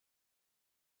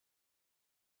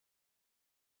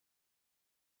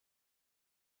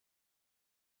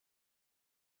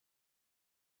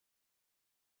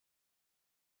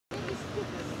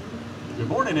Good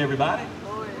morning, everybody.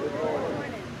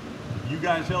 You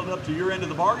guys held up to your end of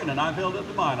the bargain, and I've held up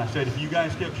to mine. I said if you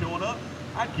guys kept showing up,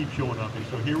 I'd keep showing up. And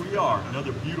so here we are,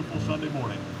 another beautiful Sunday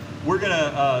morning. We're going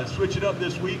to switch it up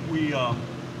this week. We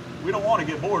don't want to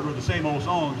get bored with the same old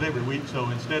songs every week, so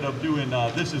instead of doing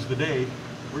This Is the Day,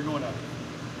 we're going to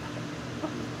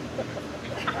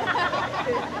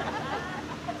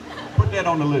put that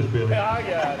on the list, Billy. Yeah, I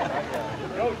got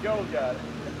it. Joe got it.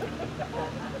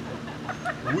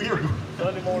 We are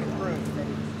Sunday morning fruit.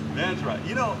 That's right.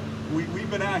 You know, we've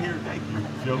been out here, thank you,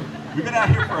 Joe. We've been out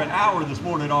here for an hour this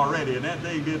morning already, and that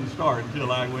day didn't start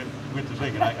until I went to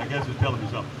singing. I guess it's telling me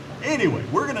something. Anyway,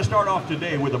 we're going to start off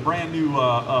today with a brand new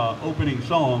opening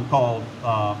song called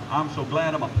I'm So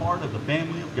Glad I'm a Part of the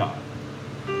Family of God.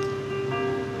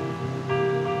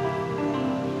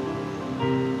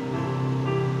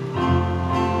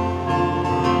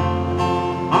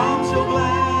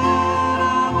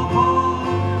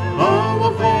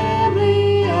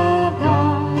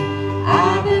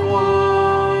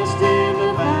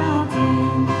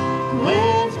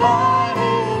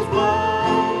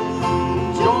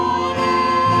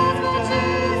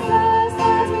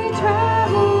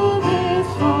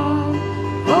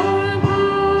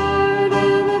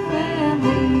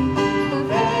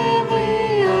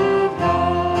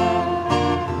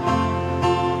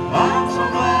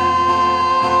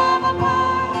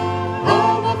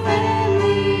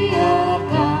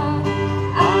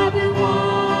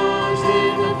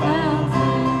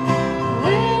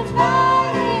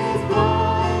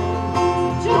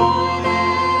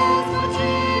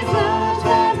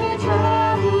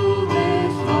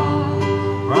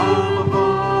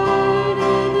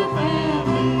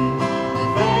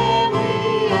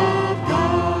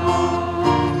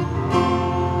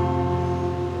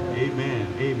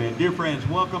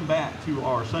 Welcome back to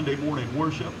our Sunday morning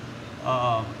worship.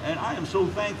 And I am so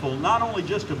thankful not only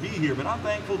just to be here, but I'm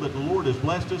thankful that the Lord has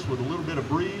blessed us with a little bit of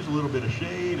breeze, a little bit of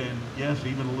shade, and yes,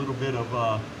 even a little bit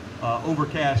of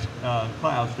overcast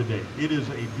clouds today. It is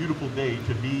a beautiful day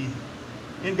to be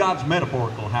in God's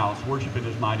metaphorical house, worshiping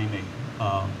His mighty name.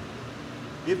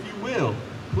 If you will,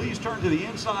 please turn to the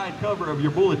inside cover of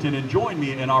your bulletin and join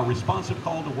me in our responsive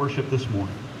call to worship this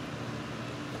morning.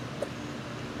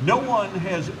 No one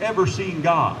has ever seen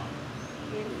God.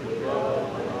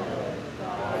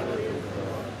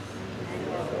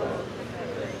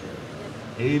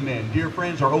 Amen. Dear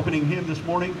friends, our opening hymn this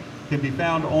morning can be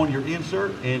found on your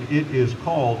insert, and it is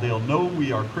called They'll Know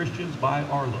We Are Christians by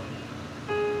Our Love.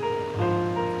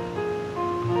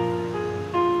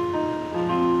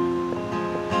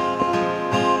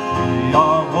 We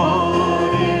are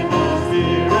one in the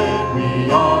Spirit,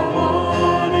 we are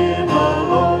one in the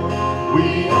Lord.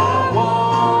 We are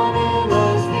one in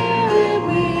the Spirit,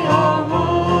 we are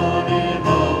one in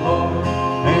the Lord,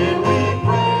 and we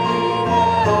pray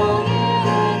that our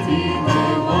unity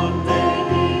may one day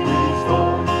be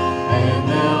restored, and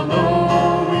they'll know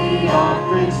we are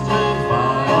Christians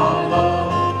by our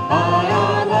love,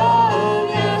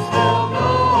 yes, they'll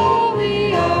know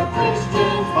we are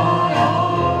Christians by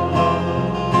our love.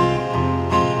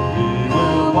 We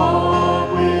will walk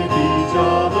with each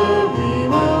other, we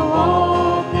will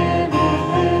walk hand in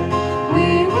hand. We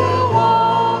will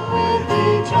walk with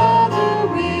each other,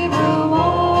 we will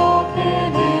walk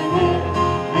hand in hand.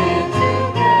 And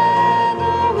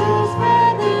together we'll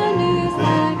spread the news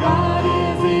that God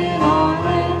is in our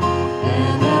land.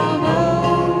 And they'll know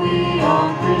we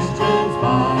are Christians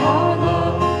by our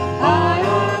love,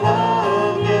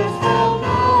 yes, they'll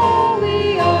know we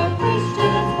are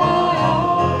Christians by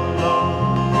our love.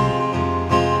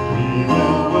 We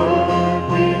will work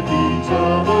with each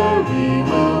other, we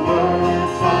will work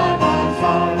side by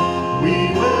side. We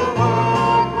will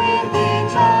work with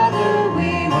each other,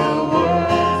 we will work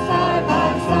side by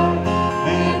side.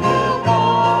 And we'll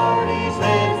guard each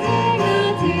man's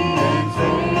dignity and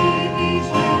save each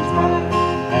man's pride.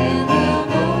 And they'll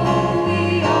know we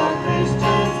are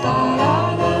Christians by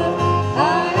our love,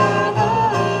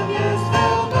 yes,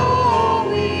 they'll know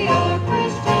we are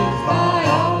Christians by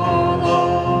our love.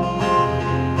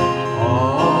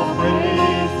 All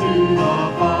praise to the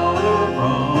Father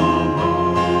from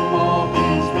whom all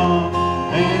things come,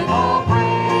 and all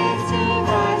praise to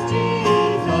Christ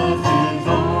Jesus, His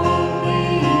only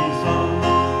Son,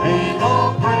 and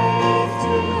all praise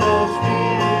to the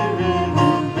Spirit who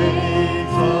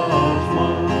makes us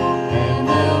one. And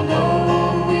they'll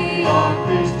know we are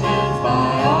Christians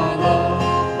by our love,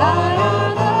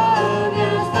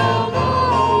 yes, they'll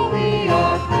know we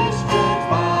are Christians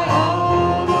by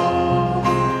our love.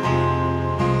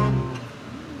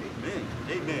 Amen.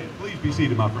 Amen. Please be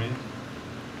seated, my friends.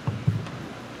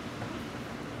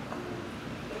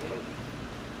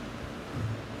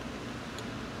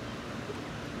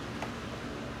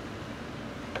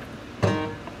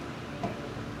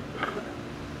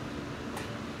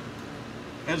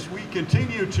 as we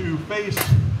continue to face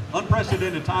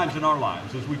unprecedented times in our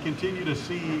lives, as we continue to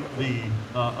see the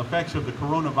effects of the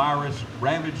coronavirus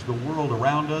ravage the world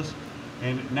around us,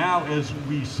 and now as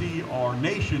we see our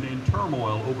nation in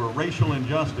turmoil over racial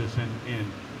injustice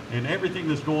and everything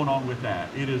that's going on with that,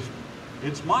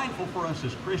 it's mindful for us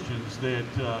as Christians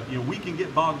that we can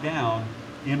get bogged down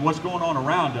in what's going on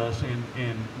around us,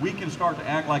 and we can start to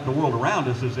act like the world around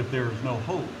us as if there is no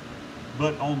hope.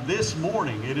 But on this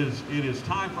morning, it is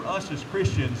time for us as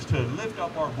Christians to lift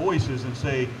up our voices and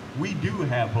say, we do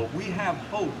have hope. We have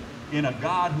hope in a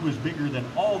God who is bigger than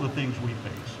all the things we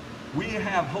face. We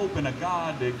have hope in a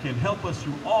God that can help us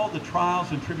through all the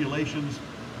trials and tribulations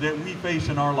that we face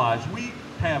in our lives. We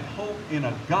have hope in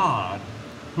a God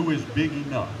who is big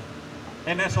enough.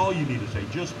 And that's all you need to say,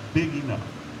 just big enough.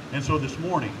 And so this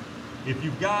morning, if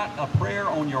you've got a prayer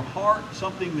on your heart,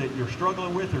 something that you're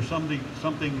struggling with, or something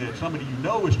that somebody you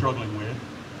know is struggling with,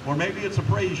 or maybe it's a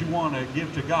praise you want to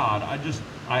give to God,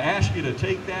 I ask you to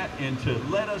take that and to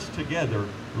let us together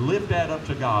lift that up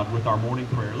to God with our morning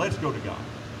prayer. Let's go to God.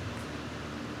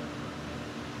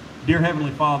 Dear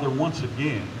Heavenly Father, once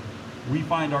again, we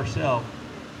find ourselves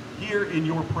here in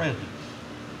your presence,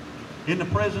 in the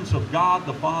presence of God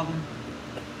the Father,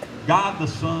 God the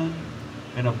Son,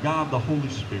 and of God the Holy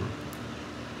Spirit.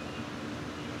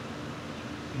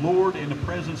 Lord, in the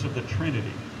presence of the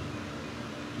Trinity,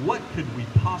 what could we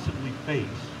possibly face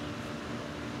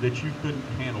that you couldn't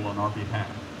handle on our behalf?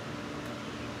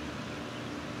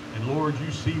 And Lord,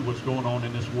 you see what's going on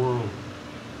in this world.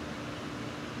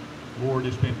 Lord,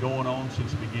 it's been going on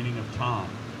since the beginning of time.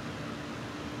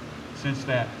 Since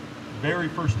that very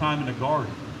first time in the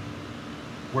garden,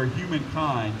 where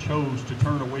humankind chose to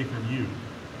turn away from you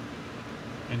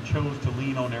and chose to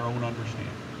lean on their own understanding.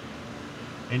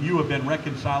 And you have been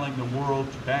reconciling the world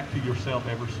back to yourself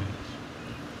ever since.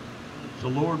 So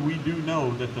Lord, we do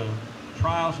know that the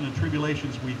trials and the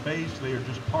tribulations we face, they are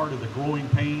just part of the growing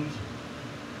pains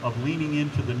of leaning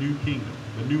into the new kingdom,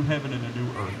 the new heaven and the new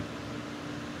earth.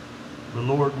 But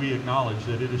Lord, we acknowledge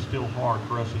that it is still hard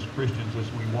for us as Christians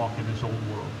as we walk in this old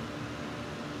world.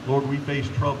 Lord, we face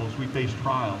troubles, we face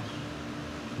trials,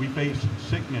 we face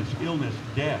sickness, illness,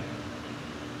 death.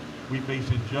 We face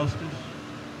injustice.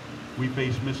 We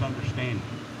face misunderstanding.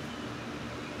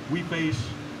 We face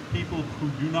people who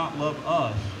do not love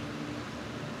us.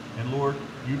 And Lord,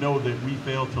 you know that we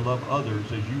fail to love others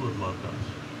as you have loved us.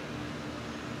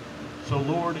 So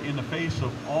Lord, in the face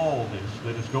of all this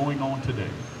that is going on today,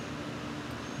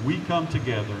 we come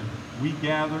together, we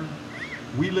gather,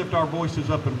 we lift our voices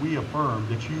up, and we affirm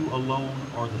that you alone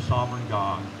are the sovereign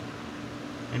God.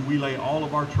 And we lay all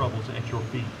of our troubles at your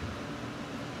feet.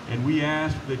 And we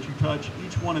ask that you touch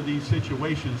each one of these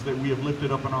situations that we have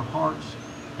lifted up in our hearts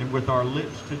and with our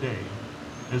lips today,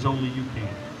 as only you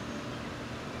can.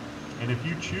 And if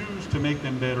you choose to make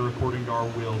them better according to our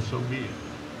will, so be it.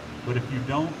 But if you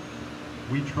don't,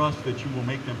 we trust that you will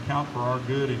make them count for our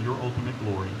good and your ultimate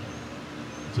glory.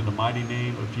 It's in the mighty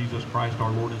name of Jesus Christ,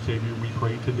 our Lord and Savior, we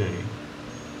pray today.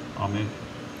 Amen.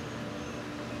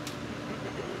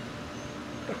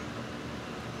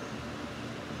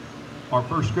 Our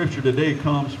first scripture today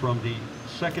comes from the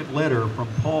second letter from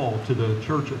Paul to the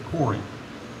church at Corinth.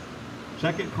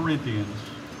 2 Corinthians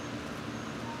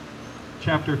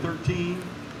chapter 13,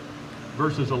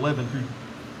 verses 11 through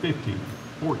 15,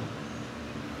 40.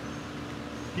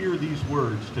 Hear these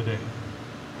words today.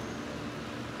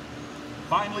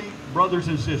 Finally, brothers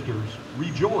and sisters,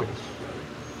 rejoice.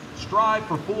 Strive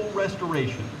for full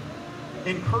restoration.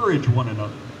 Encourage one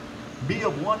another. Be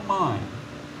of one mind.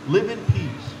 Live in peace.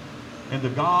 And the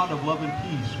God of love and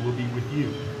peace will be with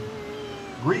you.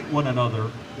 Greet one another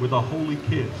with a holy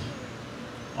kiss.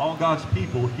 All God's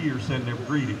people here send their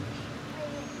greetings.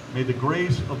 May the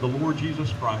grace of the Lord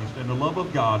Jesus Christ and the love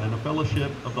of God and the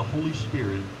fellowship of the Holy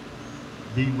Spirit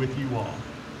be with you all.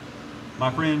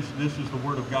 My friends, this is the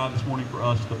word of God this morning for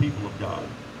us, the people of God.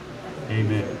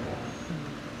 Amen.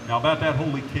 Now about that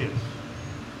holy kiss.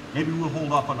 Maybe we'll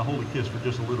hold off on the holy kiss for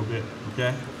just a little bit,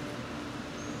 okay?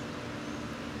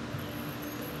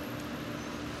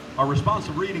 Our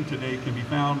responsive reading today can be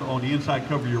found on the inside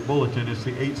cover of your bulletin. It's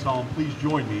the 8th Psalm. Please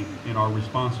join me in our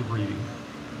responsive reading.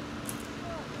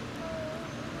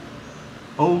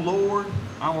 O Lord,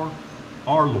 our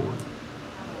Lord,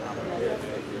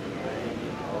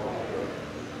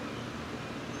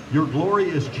 your glory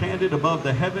is chanted above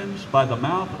the heavens by the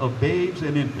mouth of babes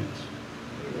and infants.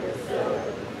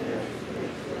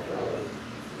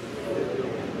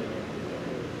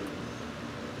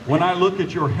 When I look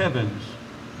at your heavens,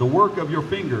 the work of your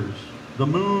fingers, the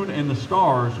moon and the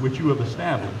stars which you have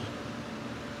established.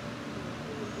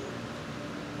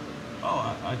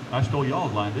 Oh, I stole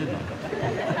y'all's line, didn't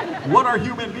I? What are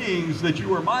human beings that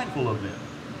you are mindful of them?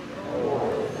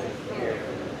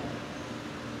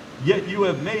 Yet you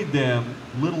have made them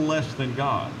little less than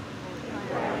God.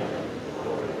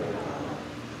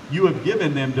 You have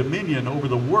given them dominion over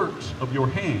the works of your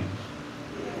hands.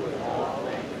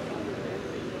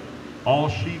 All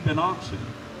sheep and oxen,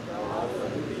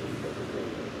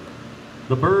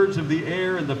 the birds of the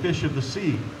air and the fish of the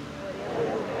sea.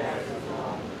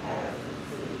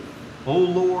 O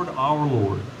Lord, our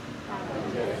Lord.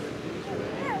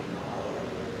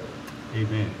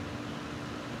 Amen.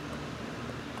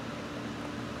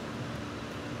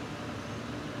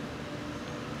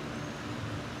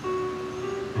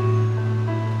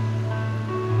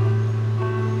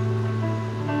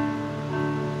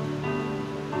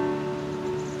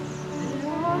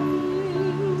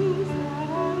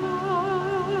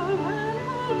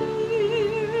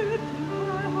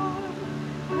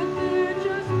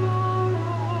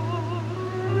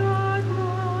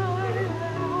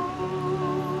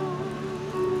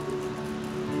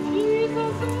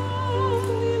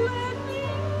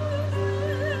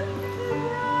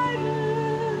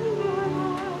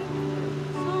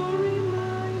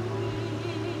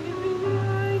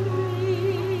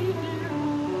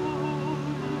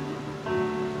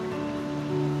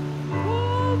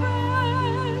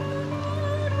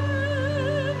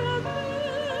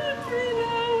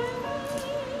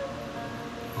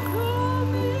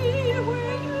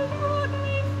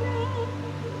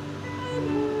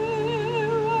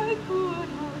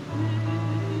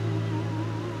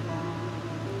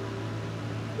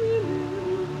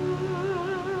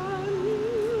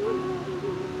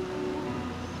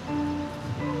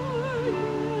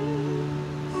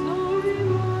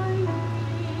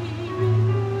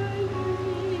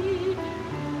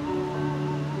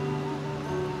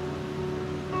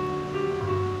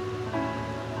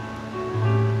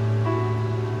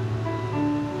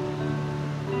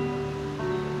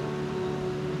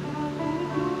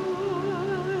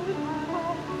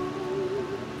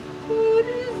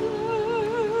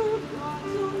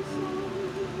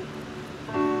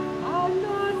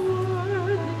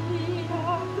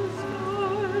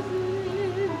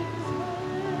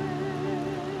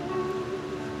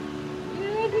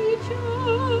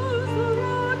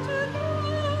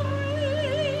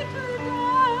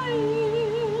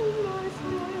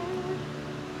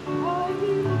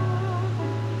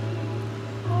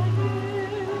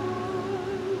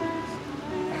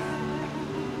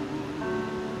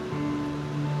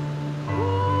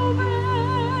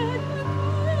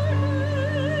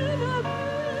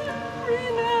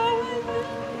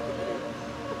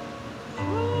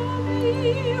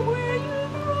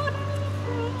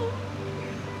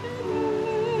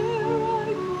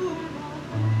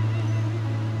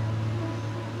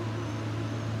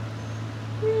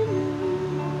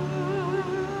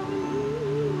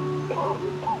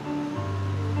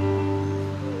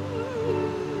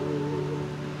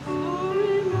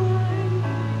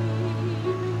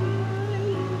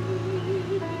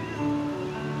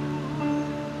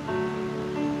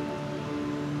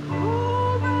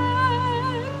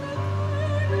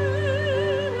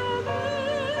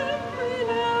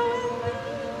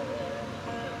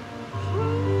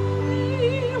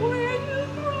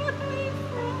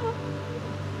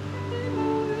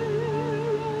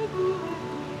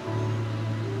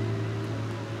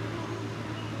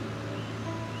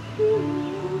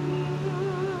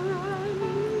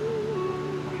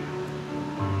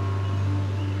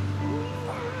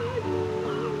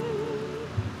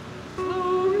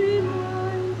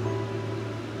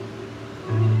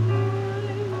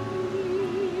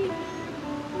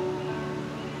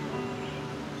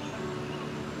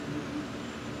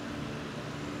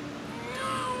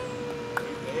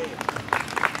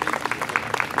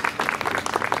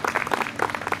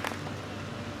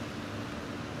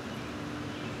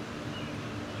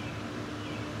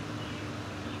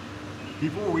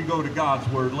 Before we go to God's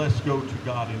Word, let's go to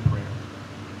God in prayer.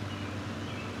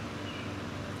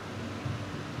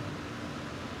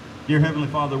 Dear Heavenly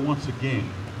Father, once again,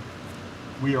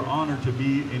 we are honored to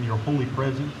be in your holy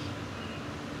presence.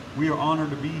 We are honored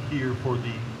to be here for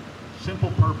the simple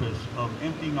purpose of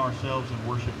emptying ourselves in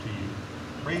worship to you,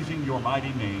 praising your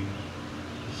mighty name,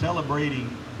 celebrating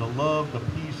the love, the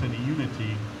peace, and the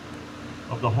unity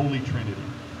of the Holy Trinity.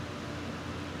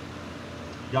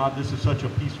 God, this is such a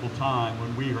peaceful time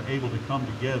when we are able to come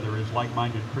together as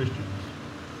like-minded Christians.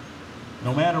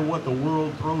 No matter what the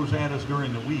world throws at us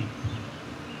during the week,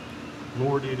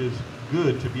 Lord, it is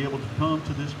good to be able to come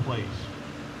to this place,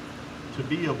 to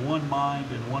be of one mind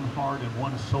and one heart and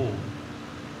one soul,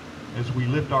 as we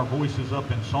lift our voices up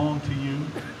in song to you,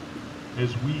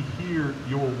 as we hear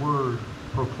your word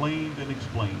proclaimed and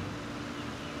explained.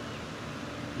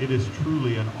 It is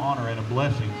truly an honor and a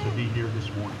blessing to be here this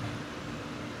morning.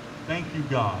 Thank you,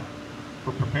 God,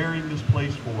 for preparing this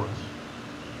place for us,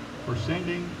 for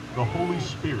sending the Holy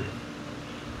Spirit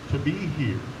to be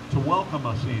here, to welcome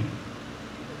us in.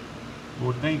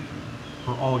 Lord, thank you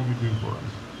for all you do for us.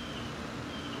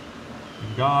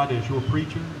 And God, as your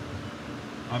preacher,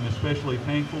 I'm especially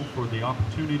thankful for the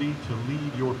opportunity to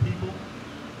lead your people,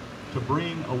 to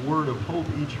bring a word of hope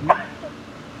each week.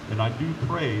 And I do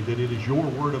pray that it is your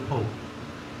word of hope.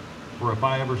 For if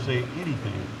I ever say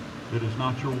anything that is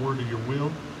not your word or your will,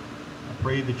 I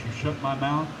pray that you shut my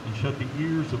mouth and shut the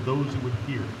ears of those who would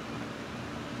hear it.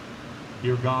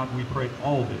 Dear God, we pray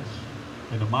all this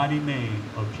in the mighty name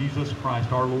of Jesus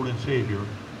Christ, our Lord and Savior,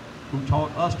 who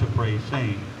taught us to pray,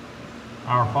 saying,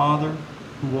 Our Father,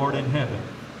 who art in heaven,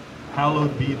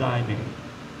 hallowed be thy name.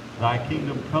 Thy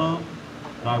kingdom come,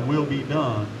 thy will be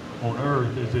done on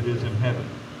earth as it is in heaven.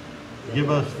 Give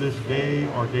us this day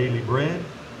our daily bread,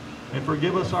 and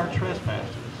forgive us our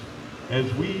trespasses,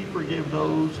 as we forgive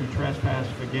those who trespass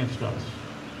against us.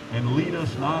 And lead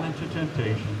us not into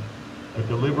temptation, but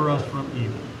deliver us from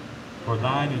evil. For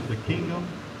thine is the kingdom,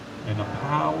 and the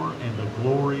power, and the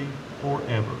glory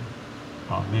forever.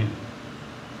 Amen.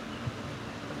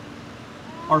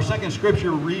 Our second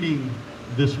scripture reading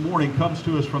this morning comes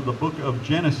to us from the book of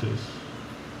Genesis,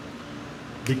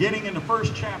 beginning in the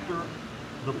first chapter,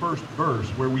 the first verse,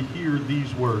 where we hear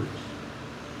these words.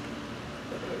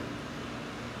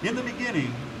 In the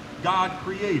beginning, God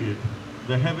created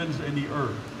the heavens and the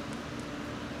earth.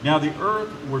 Now the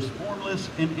earth was formless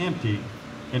and empty,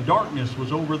 and darkness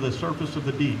was over the surface of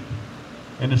the deep,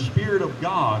 and the Spirit of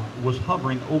God was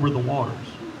hovering over the waters.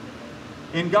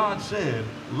 And God said,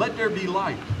 Let there be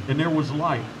light, and there was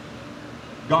light.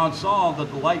 God saw that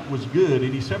the light was good,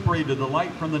 and he separated the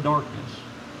light from the darkness.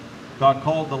 God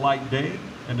called the light day,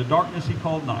 and the darkness he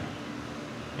called night.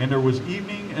 And there was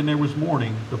evening, and there was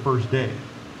morning the first day.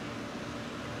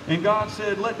 And God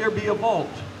said, Let there be a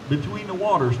vault between the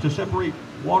waters to separate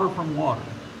water from water.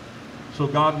 So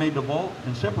God made the vault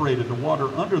and separated the water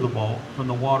under the vault from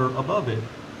the water above it.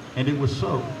 And it was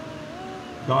so.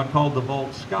 God called the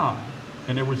vault sky.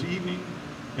 And there was evening,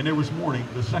 and there was morning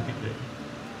the second day.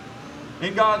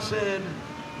 And God said,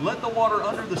 Let the water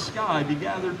under the sky be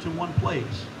gathered to one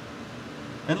place,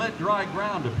 and let dry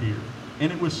ground appear.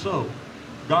 And it was so.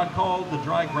 God called the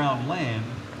dry ground land,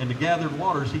 and the gathered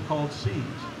waters he called seas.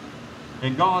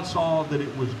 And God saw that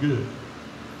it was good.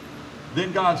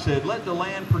 Then God said, Let the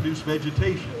land produce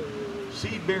vegetation,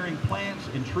 seed-bearing plants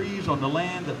and trees on the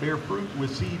land that bear fruit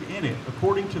with seed in it,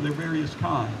 according to their various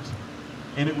kinds.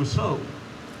 And it was so.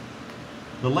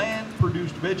 The land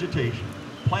produced vegetation,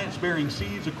 plants bearing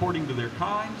seeds according to their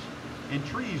kinds, and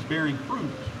trees bearing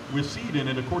fruit with seed in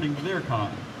it according to their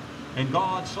kind. And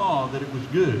God saw that it was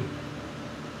good.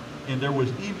 And there was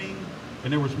evening,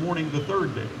 and there was morning the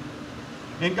third day.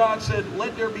 And God said,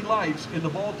 Let there be lights in the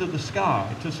vault of the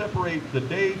sky to separate the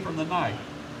day from the night.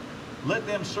 Let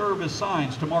them serve as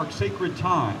signs to mark sacred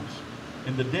times,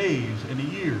 and the days and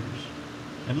the years.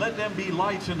 And let them be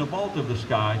lights in the vault of the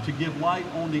sky to give light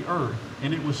on the earth.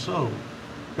 And it was so.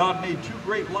 God made two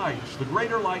great lights, the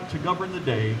greater light to govern the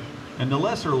day, and the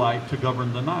lesser light to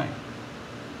govern the night.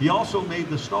 He also made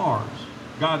the stars.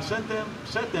 God set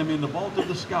them in the vault of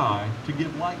the sky to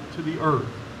give light to the earth,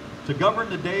 to govern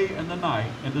the day and the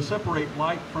night, and to separate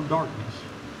light from darkness.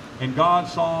 And God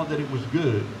saw that it was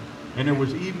good. And there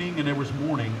was evening, and there was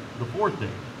morning the fourth day.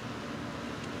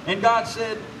 And God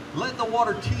said, Let the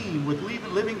water teem with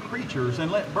living creatures,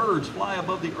 and let birds fly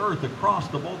above the earth across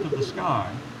the vault of the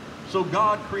sky. So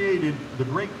God created the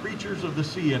great creatures of the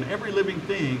sea, and every living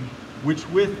thing which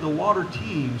with the water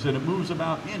teems, and it moves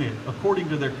about in it, according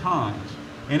to their kinds,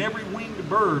 and every winged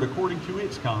bird according to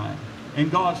its kind. And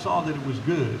God saw that it was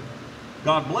good.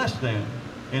 God blessed them,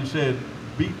 and said,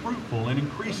 Be fruitful, and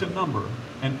increase in number,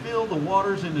 and fill the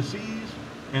waters in the seas,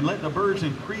 and let the birds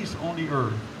increase on the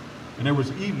earth. And there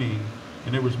was evening,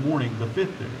 and there was morning the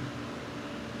fifth day.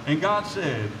 And God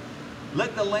said,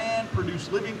 Let the land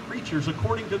produce living creatures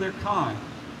according to their kind,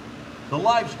 the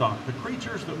livestock, the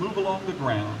creatures that move along the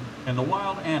ground, and the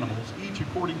wild animals, each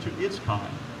according to its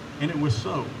kind. And it was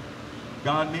so.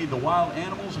 God made the wild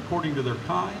animals according to their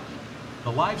kinds,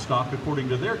 the livestock according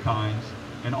to their kinds,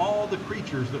 and all the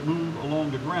creatures that move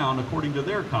along the ground according to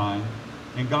their kind.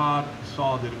 And God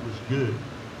saw that it was good.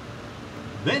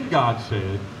 Then God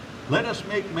said, Let us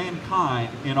make mankind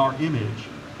in our image,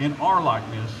 in our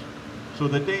likeness, so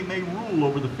that they may rule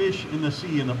over the fish in the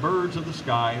sea, and the birds of the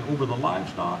sky, over the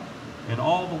livestock, and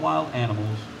all the wild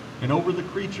animals, and over the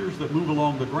creatures that move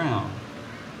along the ground.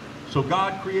 So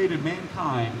God created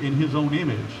mankind in his own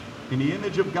image. In the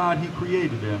image of God he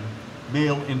created them.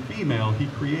 Male and female he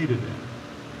created them.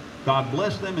 God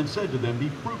blessed them and said to them, be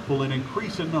fruitful and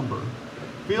increase in number.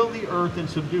 Fill the earth and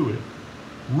subdue it.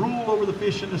 Rule over the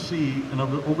fish in the sea, and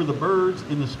over the birds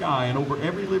in the sky, and over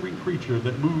every living creature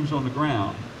that moves on the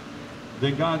ground.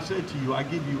 Then God said to you, I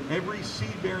give you every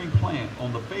seed-bearing plant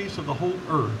on the face of the whole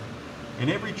earth, and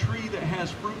every tree that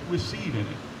has fruit with seed in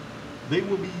it. They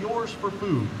will be yours for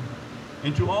food.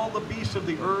 And to all the beasts of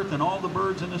the earth, and all the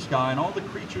birds in the sky, and all the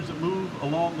creatures that move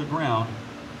along the ground,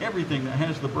 everything that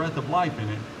has the breath of life in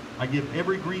it, I give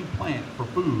every green plant for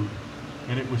food.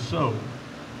 And it was so.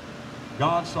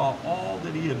 God saw all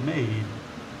that he had made,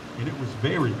 and it was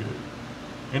very good.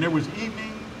 And there was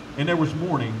evening, and there was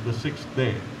morning, the sixth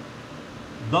day.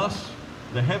 Thus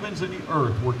the heavens and the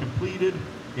earth were completed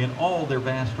in all their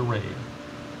vast array.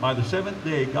 By the seventh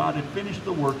day God had finished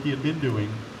the work he had been doing,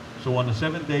 so on the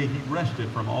seventh day he rested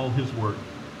from all his work.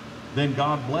 Then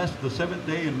God blessed the seventh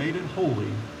day and made it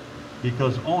holy,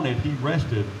 because on it he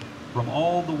rested from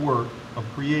all the work of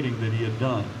creating that he had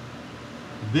done.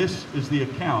 This is the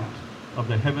account of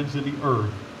the heavens and the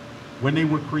earth when they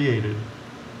were created,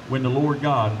 when the Lord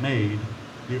God made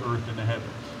the earth and the heavens.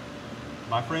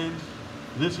 My friends,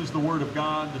 this is the word of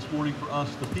God this morning for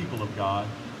us, the people of God.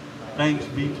 Thanks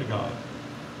be to God.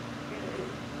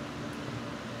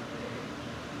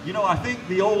 You know, I think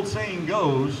the old saying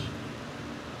goes,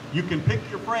 you can pick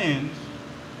your friends,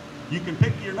 you can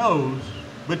pick your nose,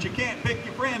 but you can't pick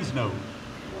your friend's nose.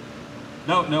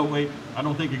 No, wait, I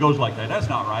don't think it goes like that. That's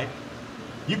not right.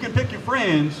 You can pick your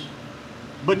friends,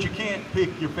 but you can't pick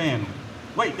your family.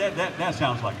 Wait, that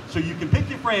sounds like it. So you can pick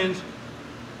your friends,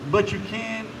 but you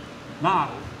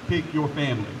cannot pick your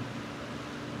family.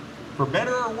 For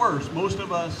better or worse, most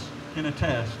of us can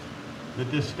attest that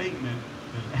this statement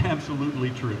is absolutely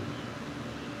true.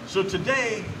 So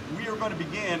today, we are going to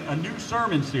begin a new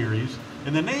sermon series,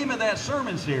 and the name of that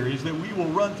sermon series that we will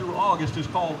run through August is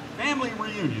called Family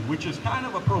Reunion, which is kind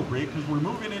of appropriate because we're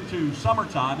moving into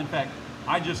summertime. In fact,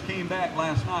 I just came back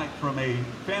last night from a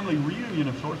family reunion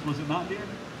of sorts, was it not, dear?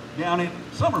 Down in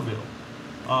Somerville.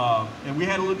 And we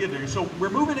had a little get there. So we're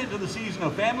moving into the season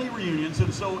of family reunions,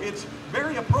 and so it's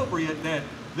very appropriate that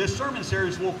this sermon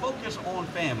series will focus on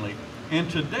family. And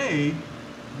today,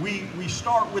 we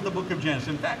start with the book of Genesis.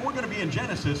 In fact, we're going to be in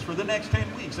Genesis for the next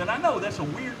 10 weeks. And I know that's a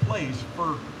weird place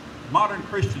for modern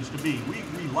Christians to be.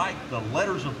 We like the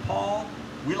letters of Paul.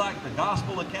 We like the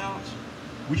gospel accounts.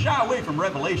 We shy away from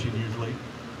Revelation usually,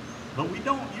 but we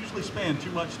don't usually spend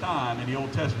too much time in the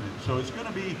Old Testament. So it's going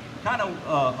to be kind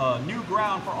of new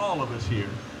ground for all of us here.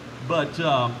 But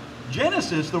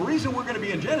Genesis, the reason we're going to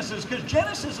be in Genesis is because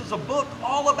Genesis is a book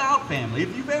all about family.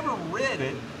 If you've ever read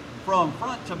it from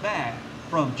front to back,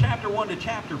 from chapter 1 to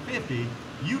chapter 50,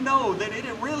 you know that it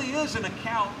really is an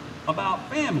account about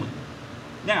family.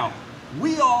 Now,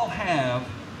 we all have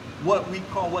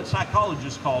what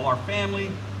psychologists call our family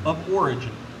of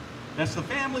origin. That's the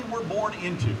family we're born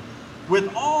into.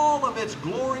 With all of its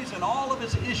glories and all of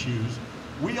its issues,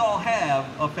 we all have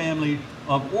a family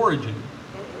of origin.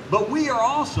 But we are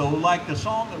also, like the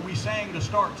song that we sang to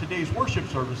start today's worship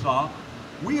service off,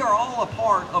 we are all a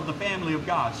part of the family of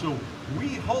God. So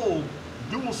we hold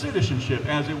dual citizenship,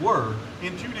 as it were,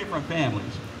 in two different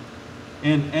families.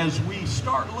 And as we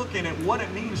start looking at what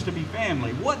it means to be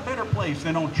family, what better place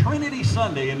than on Trinity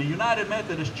Sunday in the United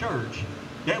Methodist Church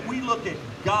that we look at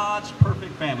God's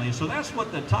perfect family. And so that's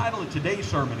what the title of today's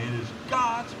sermon is,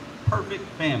 God's perfect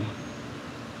family.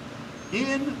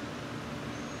 In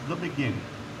the beginning.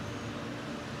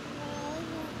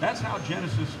 That's how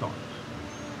Genesis starts.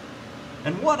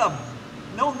 And what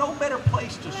no better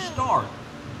place to start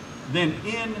than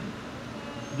in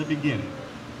the beginning.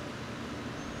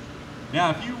 Now,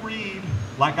 if you read,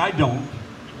 like I don't,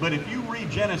 but if you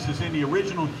read Genesis in the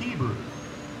original Hebrew,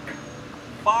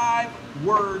 5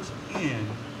 words in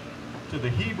to the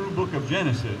Hebrew book of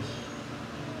Genesis,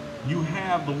 you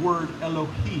have the word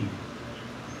Elohim.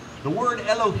 The word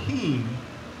Elohim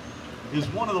is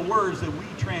one of the words that we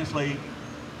translate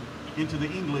into the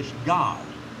English God.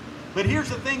 But here's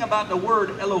the thing about the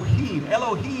word Elohim.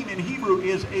 Elohim in Hebrew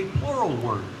is a plural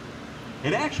word.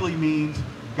 It actually means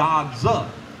God's.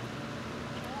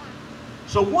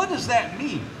 So what does that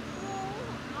mean?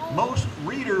 Most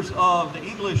readers of the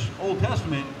English Old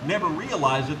Testament never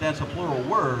realize that that's a plural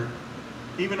word,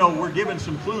 even though we're given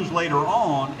some clues later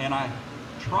on, and I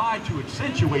try to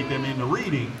accentuate them in the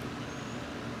reading.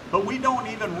 But we don't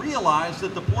even realize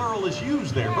that the plural is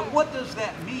used there. But what does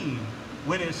that mean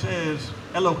when it says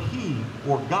Elohim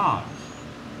or gods?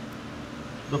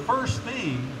 the first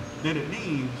thing that it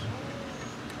means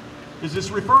is it's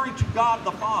referring to God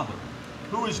the Father,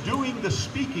 who is doing the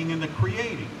speaking and the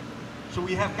creating. So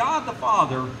we have God the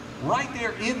Father right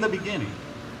there in the beginning.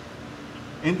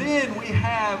 And then we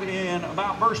have in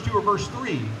about verse 2 or verse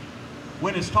 3,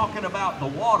 when it's talking about the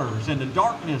waters and the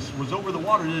darkness was over the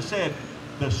waters, it said,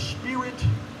 the Spirit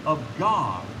of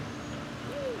God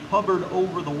hovered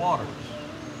over the waters.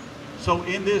 So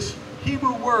in this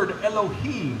Hebrew word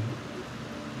Elohim,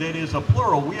 that is a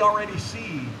plural, we already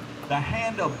see the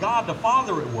hand of God the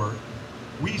Father at work.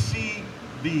 We see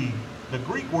the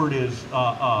Greek word is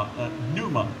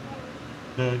pneuma.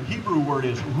 The Hebrew word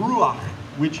is ruach,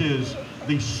 which is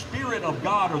the Spirit of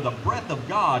God or the breath of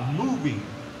God moving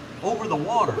over the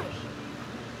waters.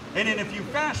 And then if you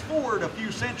fast forward a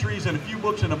few centuries and a few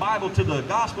books in the Bible to the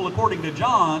Gospel according to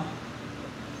John,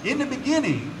 in the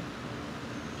beginning,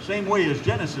 same way as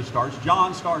Genesis starts,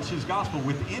 John starts his Gospel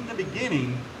with, in the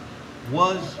beginning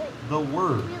was the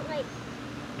Word.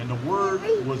 And the Word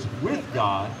was with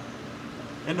God,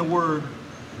 and the Word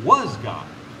was God.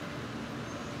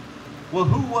 Well,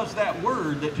 who was that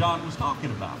Word that John was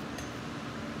talking about?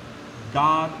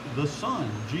 God the Son,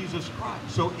 Jesus Christ.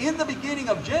 So in the beginning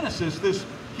of Genesis, this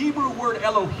Hebrew word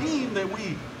Elohim that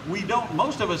we don't,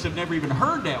 most of us have never even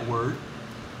heard that word.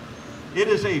 It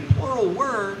is a plural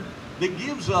word that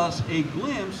gives us a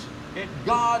glimpse at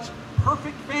God's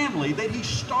perfect family that he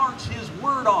starts his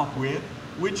word off with,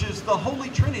 which is the Holy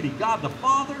Trinity, God the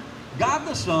Father, God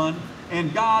the Son,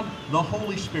 and God the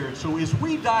Holy Spirit. So as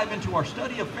we dive into our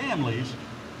study of families,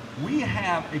 we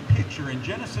have a picture in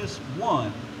Genesis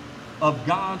 1 of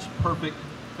God's perfect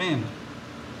family.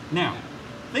 Now,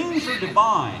 things are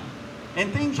divine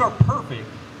and things are perfect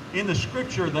in the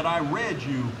scripture that I read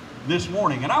you this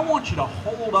morning. And I want you to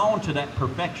hold on to that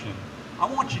perfection. I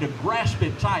want you to grasp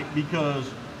it tight because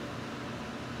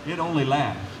it only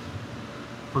lasts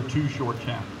for 2 short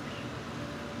chapters.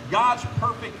 God's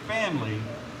perfect family,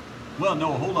 well,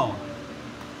 no, hold on.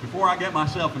 Before I get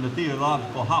myself into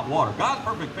theological hot water, God's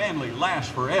perfect family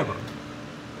lasts forever.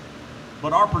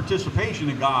 But our participation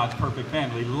in God's perfect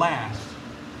family lasts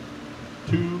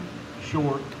 2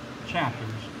 short chapters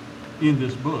in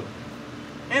this book.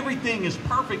 Everything is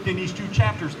perfect in these 2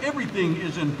 chapters. Everything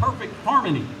is in perfect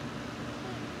harmony.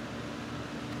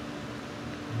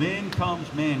 Then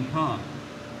comes mankind.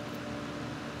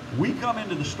 We come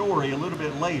into the story a little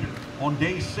bit later, on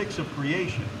day 6 of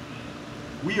creation.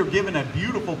 We are given a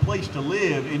beautiful place to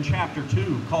live in chapter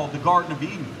 2 called the Garden of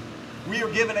Eden. We are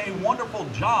given a wonderful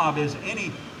job, as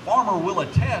any farmer will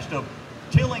attest, of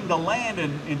tilling the land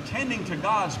and tending to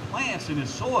God's plants in his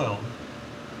soil.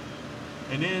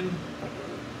 And then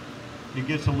it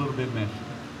gets a little bit messy.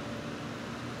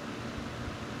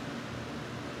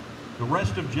 The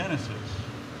rest of Genesis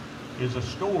is a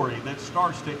story that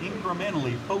starts to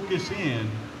incrementally focus in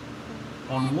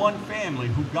on one family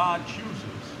who God chooses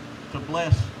to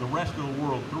bless the rest of the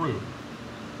world through.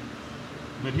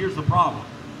 But here's the problem.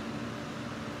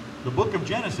 The book of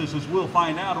Genesis, as we'll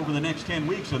find out over the next 10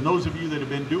 weeks, and those of you that have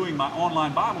been doing my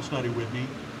online Bible study with me,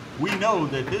 we know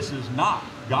that this is not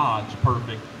God's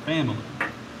perfect family.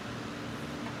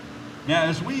 Now,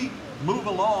 as we move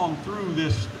along through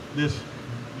this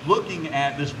looking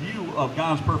at this view of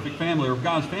God's perfect family, or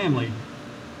God's family,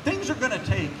 things are going to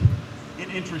take an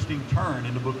interesting turn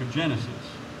in the book of Genesis.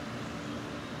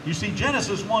 You see,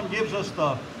 Genesis 1 gives us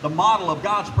the model of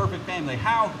God's perfect family,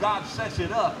 how God sets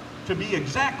it up to be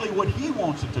exactly what he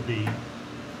wants it to be.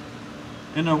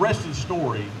 And the rest of the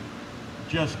story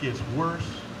just gets worse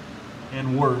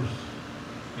and worse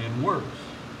and worse.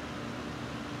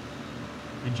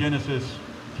 In Genesis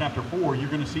chapter 4, you're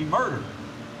going to see murder,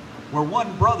 where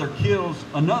one brother kills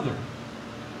another.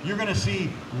 You're going to see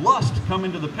lust come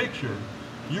into the picture.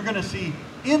 You're going to see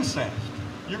incest.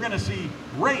 You're going to see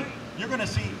rape. You're going to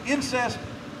see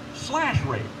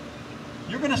incest/rape.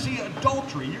 You're going to see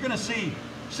adultery. You're going to see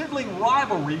sibling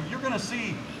rivalry. You're going to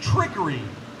see trickery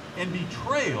and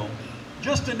betrayal,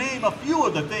 just to name a few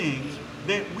of the things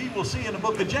that we will see in the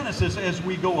book of Genesis as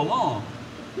we go along.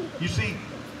 You see,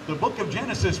 the book of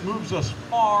Genesis moves us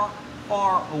far,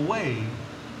 far away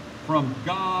from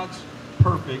God's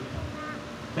perfect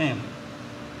family.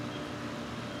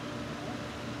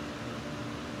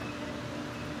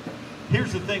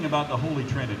 Here's the thing about the Holy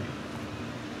Trinity.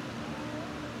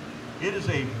 It is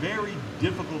a very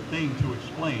difficult thing to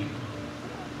explain.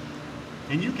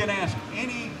 And you can ask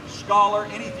any scholar,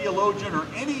 any theologian, or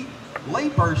any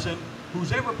layperson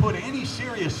who's ever put any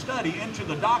serious study into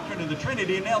the doctrine of the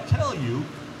Trinity, and they'll tell you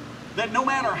that no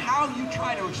matter how you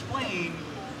try to explain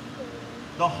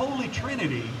the Holy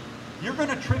Trinity, you're going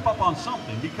to trip up on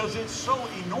something because it's so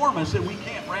enormous that we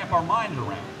can't wrap our minds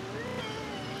around.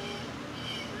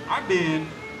 I've been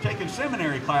taking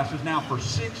seminary classes now for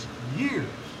 6 years.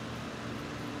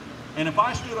 And if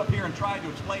I stood up here and tried to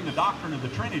explain the doctrine of the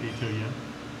Trinity to you,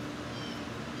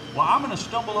 well, I'm going to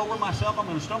stumble over myself, I'm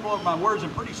going to stumble over my words,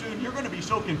 and pretty soon you're going to be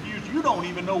so confused you don't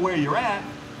even know where you're at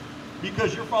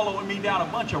because you're following me down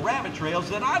a bunch of rabbit trails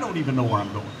that I don't even know where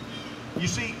I'm going. You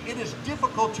see, it is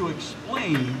difficult to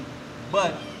explain,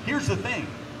 but here's the thing.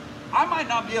 I might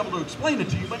not be able to explain it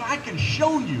to you, but I can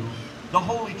show you the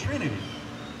Holy Trinity.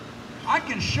 I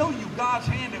can show you God's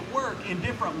hand at work in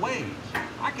different ways.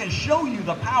 I can show you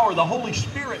the power of the Holy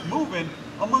Spirit moving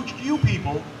amongst you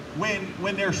people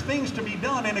when there's things to be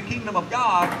done in the kingdom of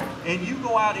God and you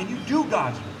go out and you do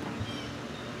God's work.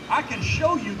 I can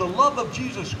show you the love of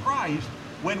Jesus Christ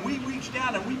when we reach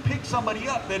down and we pick somebody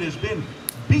up that has been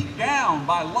beat down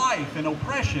by life and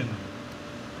oppression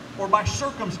or by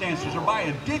circumstances or by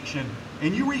addiction,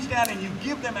 and you reach down and you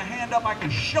give them a hand up. I can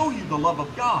show you the love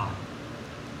of God.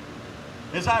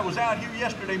 As I was out here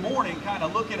yesterday morning kind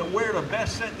of looking at where to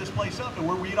best set this place up and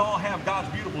where we'd all have God's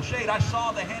beautiful shade, I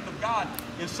saw the hand of God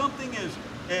in something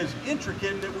as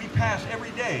intricate that we pass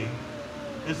every day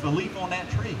as the leaf on that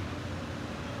tree.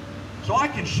 So I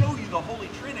can show you the Holy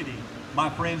Trinity, my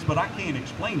friends, but I can't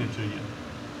explain it to you.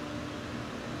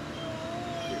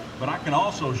 But I can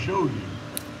also show you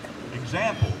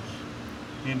examples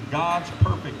in God's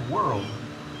perfect world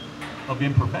of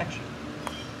imperfection.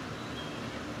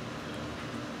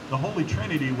 The Holy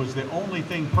Trinity was the only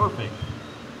thing perfect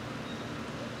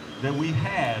that we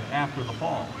had after the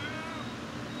fall.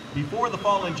 Before the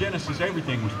fall in Genesis,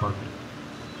 everything was perfect.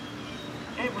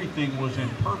 Everything was in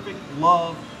perfect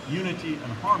love, unity,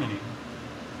 and harmony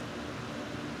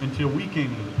until we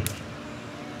came into the picture.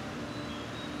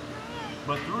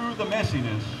 But through the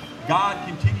messiness, God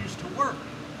continues to work.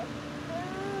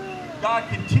 God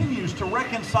continues to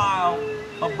reconcile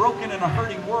a broken and a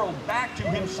hurting world back to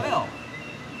himself.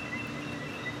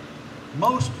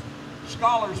 Most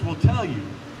scholars will tell you,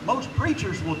 most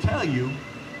preachers will tell you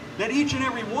that each and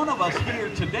every one of us here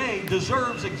today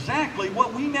deserves exactly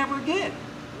what we never get.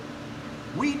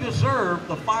 We deserve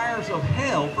the fires of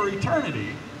hell for eternity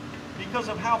because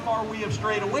of how far we have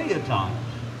strayed away at times.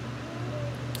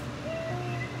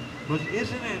 But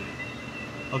isn't it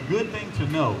a good thing to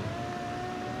know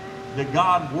that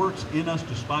God works in us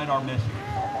despite our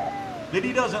messiness? That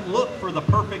he doesn't look for the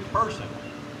perfect person.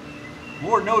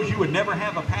 Lord knows you would never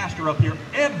have a pastor up here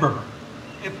ever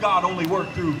if God only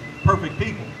worked through perfect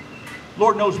people.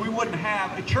 Lord knows we wouldn't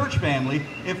have a church family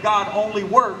if God only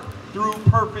worked through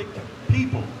perfect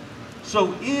people.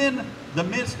 So in the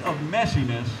midst of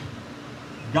messiness,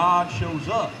 God shows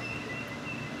up.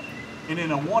 And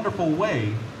in a wonderful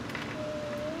way,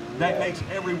 that makes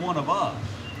every one of us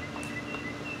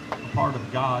a part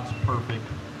of God's perfect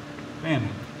family.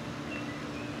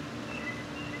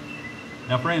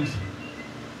 Now, friends,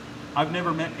 I've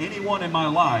never met anyone in my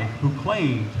life who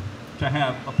claimed to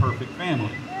have a perfect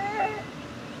family.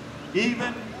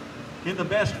 Even in the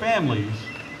best families,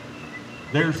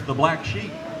 there's the black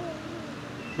sheep,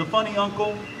 the funny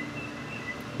uncle,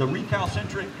 the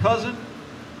recalcitrant cousin.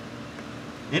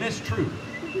 And it's true.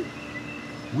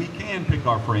 We can pick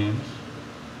our friends.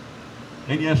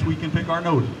 And yes, we can pick our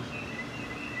noses.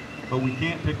 But we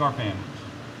can't pick our families.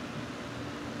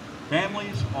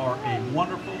 Families are a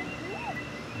wonderful,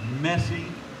 messy,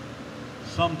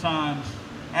 sometimes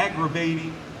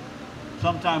aggravating,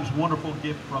 sometimes wonderful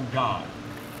gift from God.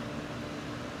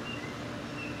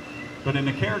 But in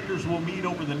the characters we'll meet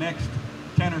over the next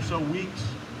 10 or so weeks,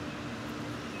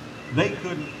 they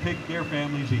couldn't pick their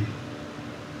families either.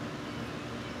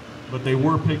 But they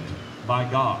were picked by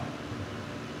God.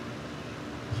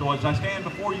 So as I stand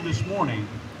before you this morning,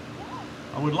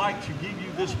 I would like to give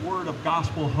you this word of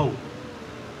gospel hope.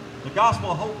 The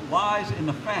gospel of hope lies in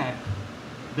the fact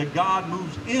that God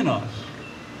moves in us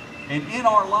and in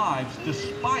our lives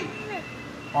despite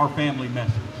our family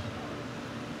messes,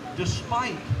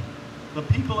 despite the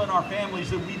people in our families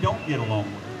that we don't get along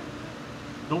with,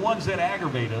 the ones that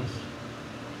aggravate us,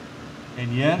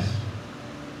 and yes,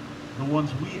 the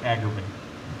ones we aggravate.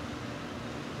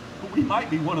 We might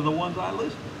be one of the ones I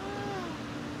listed.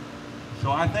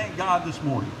 So I thank God this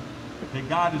morning that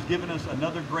God has given us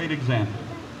another great example.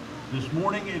 This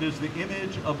morning it is the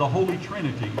image of the Holy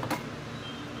Trinity,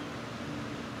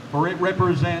 for it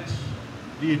represents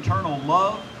the eternal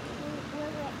love,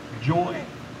 joy,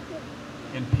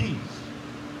 and peace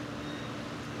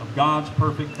of God's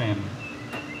perfect family.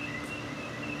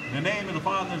 In the name of the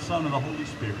Father, and the Son, and the Holy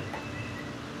Spirit.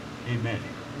 Amen.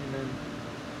 Amen.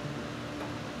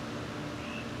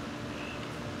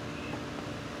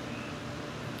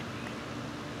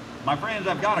 My friends,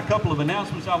 I've got a couple of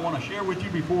announcements I want to share with you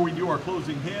before we do our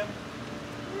closing hymn.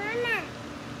 Mama.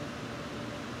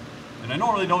 And I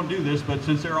normally don't do this, but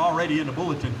since they're already in the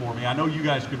bulletin for me, I know you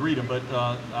guys could read them, but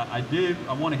I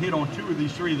want to hit on two of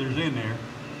these three that are in there.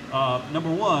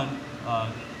 Number one,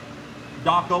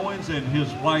 Doc Owens and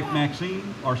his wife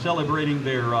Maxine are celebrating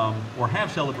their, or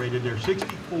have celebrated their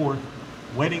 64th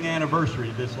wedding anniversary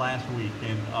this last week.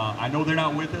 And I know they're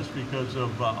not with us because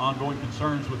of ongoing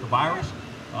concerns with the virus.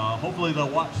 Hopefully they'll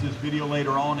watch this video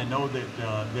later on and know that,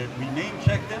 that we name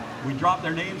checked them. We dropped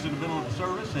their names in the middle of the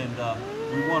service, and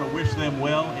we want to wish them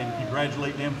well and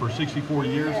congratulate them for 64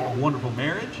 years of wonderful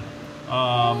marriage.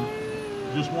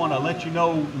 Just want to let you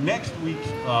know next week's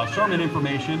sermon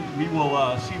information, we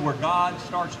will see where God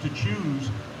starts to choose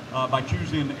by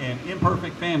choosing an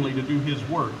imperfect family to do his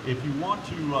work. If you want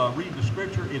to read the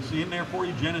scripture, it's in there for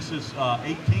you, Genesis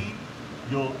 18.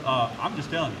 I'm just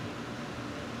telling you,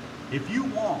 if you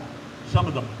want some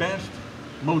of the best,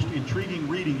 most intriguing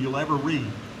reading you'll ever read,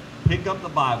 pick up the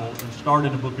Bible and start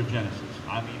in the book of Genesis.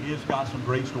 I mean, it's got some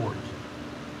great stories.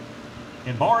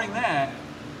 And barring that,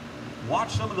 watch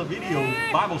some of the video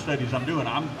Bible studies I'm doing.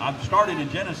 I've started in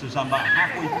Genesis. I'm about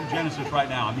halfway through Genesis right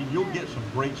now. I mean, you'll get some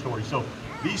great stories. So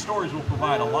these stories will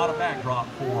provide a lot of backdrop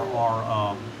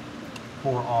for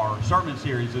our sermon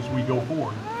series as we go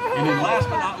forward. And then last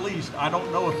but not least, I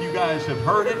don't know if you guys have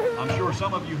heard it. I'm sure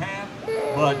some of you have.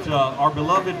 But our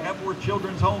beloved Epworth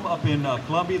Children's Home up in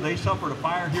Columbia, they suffered a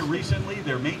fire here recently.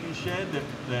 Their maintenance shed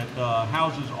that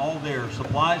houses all their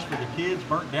supplies for the kids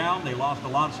burnt down. They lost a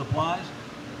lot of supplies.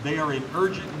 They are in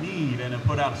urgent need and have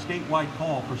put out a statewide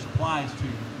call for supplies to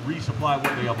resupply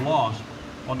what they have lost.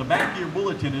 On the back of your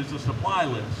bulletin is a supply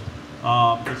list.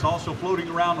 It's also floating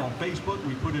around on Facebook.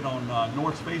 We put it on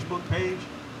North's Facebook page.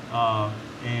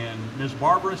 And Miss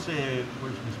Barbara said,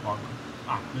 where's Miss Barbara?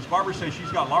 Miss Barbara says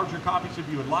she's got larger copies if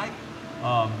you would like.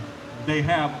 They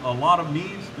have a lot of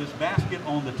needs. This basket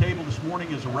on the table this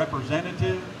morning is a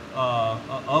representative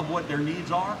of what their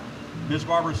needs are. Miss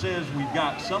Barbara says we've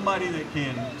got somebody that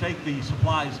can take the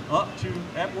supplies up to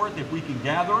Epworth if we can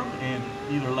gather them, and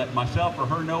either let myself or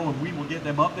her know and we will get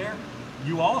them up there.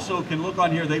 You also can look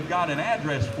on here, they've got an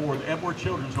address for the Epworth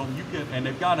Children's Home. And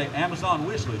they've got an Amazon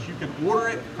wish list. You can order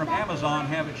it from Amazon,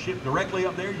 have it shipped directly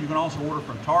up there. You can also order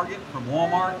from Target, from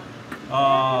Walmart,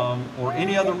 or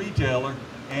any other retailer,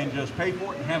 and just pay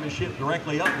for it and have it shipped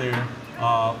directly up there,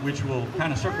 which will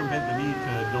kind of circumvent the need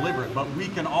to deliver it. But we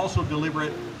can also deliver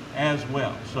it as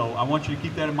well. So I want you to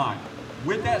keep that in mind.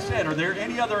 With that said, are there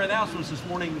any other announcements this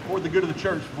morning for the good of the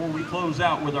church before we close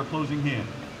out with our closing hymn?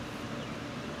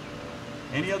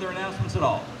 Any other announcements at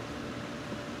all?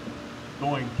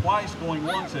 Going twice, going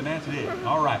once, and that's it.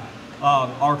 All right.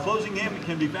 Our closing hymn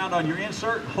can be found on your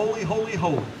insert, Holy, Holy,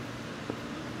 Holy.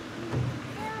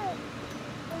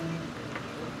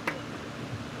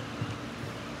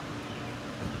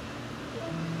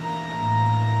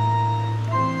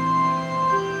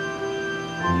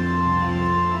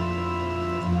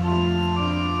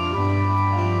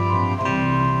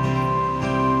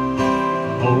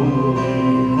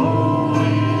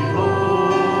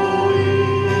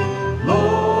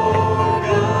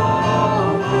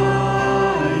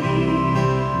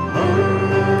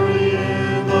 Early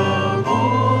in the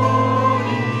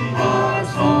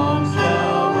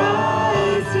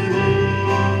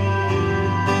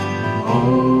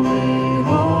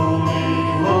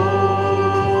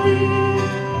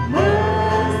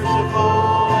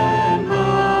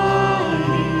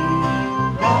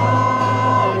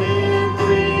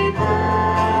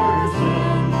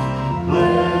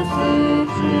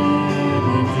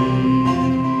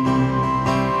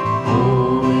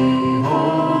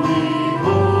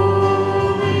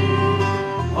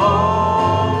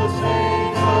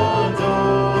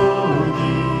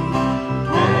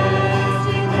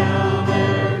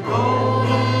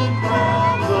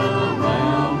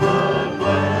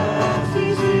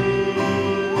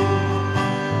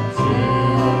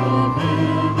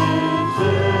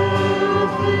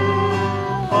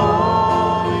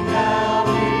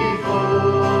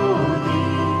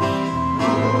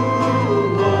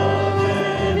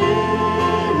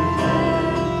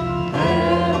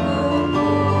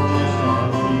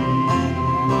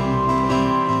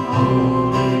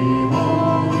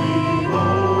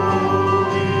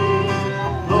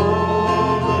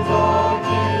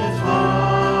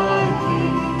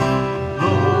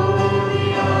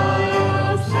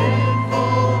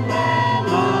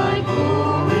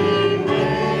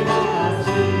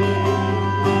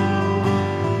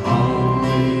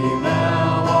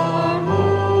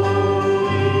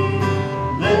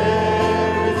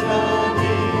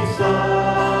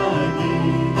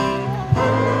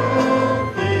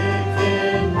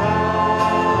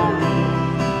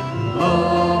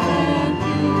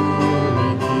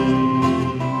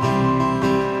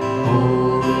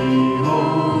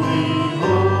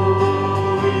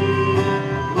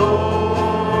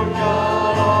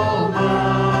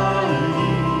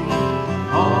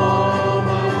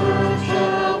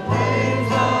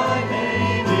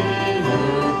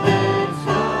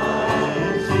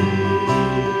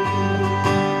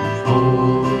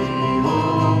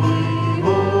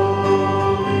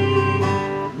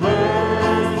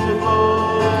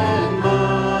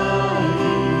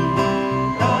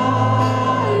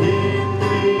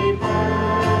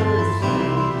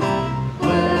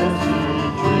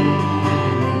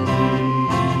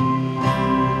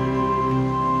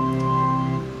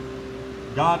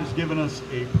given us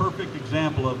a perfect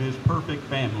example of his perfect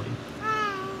family.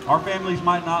 Our families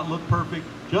might not look perfect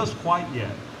just quite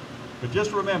yet, but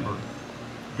just remember,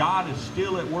 God is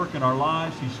still at work in our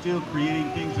lives. He's still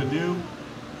creating things anew.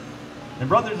 And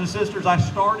brothers and sisters, I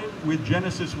started with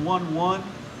Genesis 1:1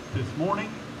 this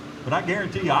morning, but I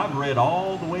guarantee you I've read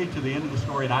all the way to the end of the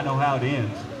story, and I know how it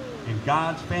ends. And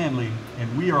God's family,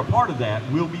 and we are a part of that,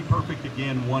 will be perfect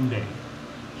again one day.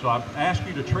 So I ask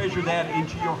you to treasure that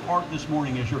into your heart this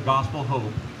morning as your gospel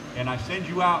hope. And I send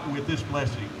you out with this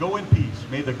blessing. Go in peace.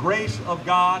 May the grace of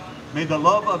God, may the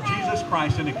love of Jesus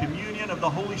Christ, and the communion of the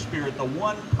Holy Spirit, the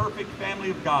one perfect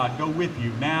family of God, go with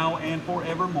you now and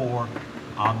forevermore.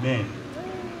 Amen.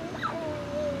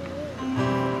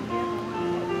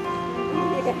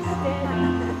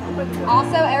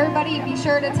 Also, everybody be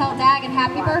sure to tell Dag and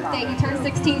happy birthday. He turned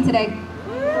 16 today.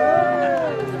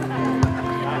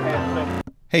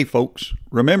 Hey folks,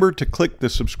 remember to click the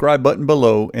subscribe button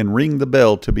below and ring the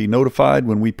bell to be notified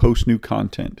when we post new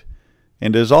content.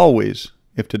 And as always,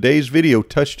 if today's video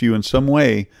touched you in some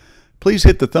way, please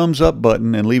hit the thumbs up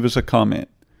button and leave us a comment.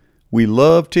 We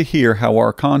love to hear how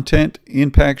our content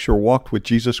impacts your walk with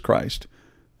Jesus Christ.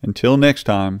 Until next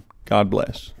time, God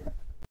bless.